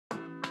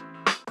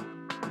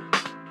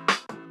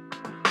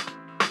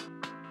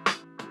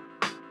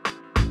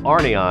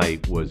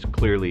RNAi was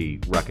clearly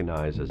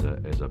recognized as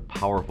a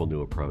powerful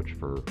new approach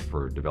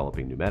for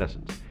developing new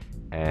medicines.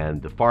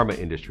 And the pharma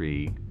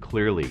industry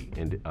clearly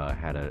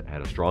had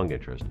a strong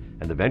interest,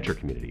 and the venture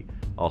community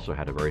also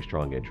had a very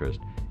strong interest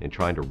in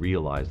trying to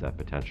realize that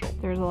potential.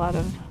 There's a lot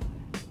of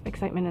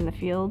excitement in the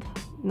field,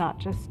 not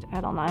just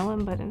at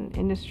Alnylam, but in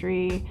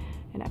industry,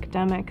 in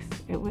academics.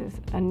 It was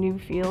a new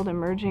field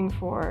emerging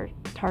for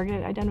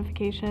target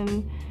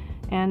identification,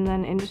 and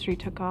then industry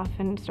took off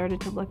and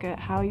started to look at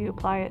how you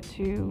apply it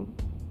to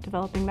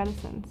developing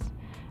medicines.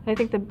 And I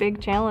think the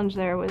big challenge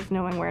there was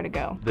knowing where to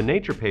go. The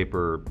Nature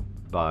paper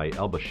by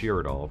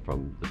El-Bashir et al.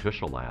 From the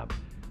Tushel lab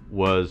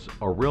was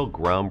a real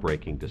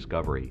groundbreaking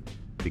discovery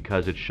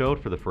because it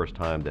showed for the first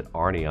time that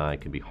RNAi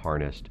can be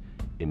harnessed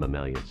in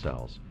mammalian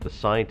cells. The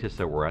scientists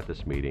that were at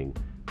this meeting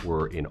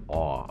were in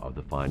awe of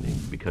the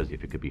findings because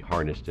if it could be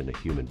harnessed in a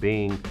human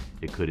being,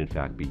 it could in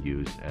fact be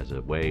used as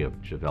a way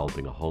of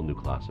developing a whole new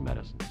class of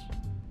medicines.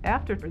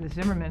 After the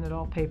Zimmerman et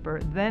al. Paper,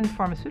 then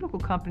pharmaceutical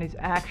companies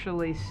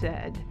actually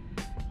said,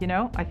 you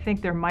know, I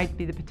think there might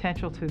be the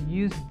potential to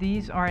use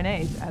these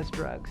RNAs as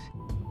drugs.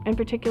 In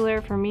particular,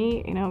 for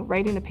me,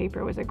 writing the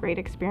paper was a great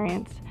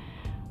experience.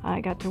 I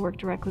got to work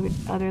directly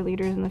with other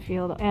leaders in the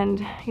field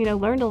and,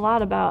 learned a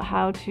lot about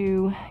how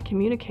to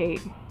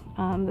communicate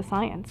the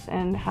science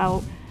and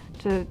how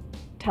to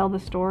tell the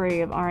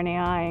story of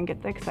RNAi and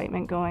get the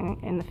excitement going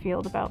in the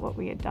field about what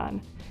we had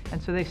done.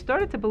 And so they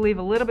started to believe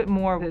a little bit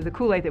more of the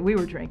Kool-Aid that we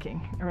were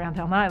drinking around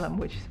Alnylam,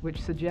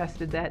 which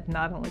suggested that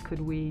not only could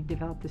we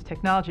develop this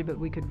technology, but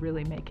we could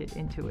really make it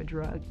into a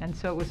drug. And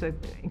so it was an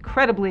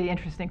incredibly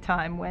interesting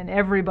time when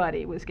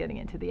everybody was getting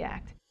into the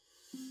act.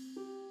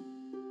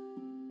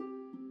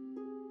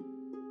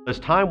 As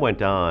time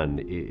went on,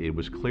 it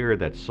was clear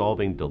that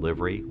solving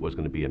delivery was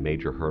going to be a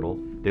major hurdle.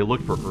 They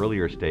looked for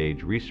earlier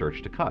stage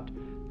research to cut,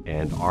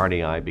 and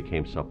RNAi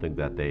became something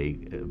that they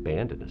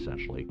abandoned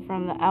essentially.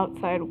 From the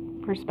outside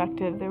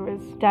perspective, there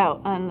was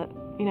doubt on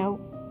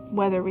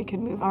whether we could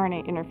move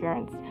RNA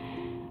interference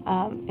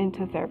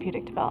into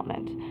therapeutic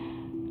development.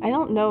 I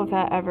don't know if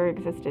that ever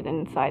existed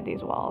inside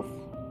these walls.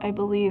 I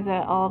believe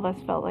that all of us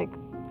felt like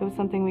it was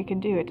something we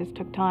could do. It just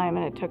took time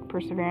and it took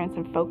perseverance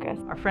and focus.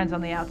 Our friends on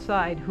the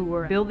outside who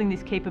were building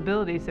these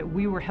capabilities that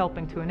we were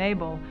helping to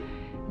enable,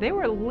 they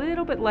were a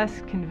little bit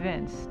less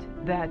convinced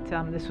that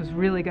this was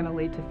really going to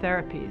lead to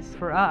therapies.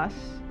 For us,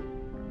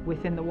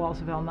 within the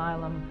walls of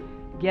Alnylam,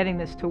 getting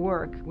this to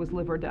work was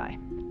live or die.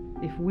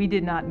 If we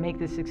did not make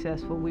this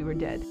successful, we were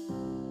dead.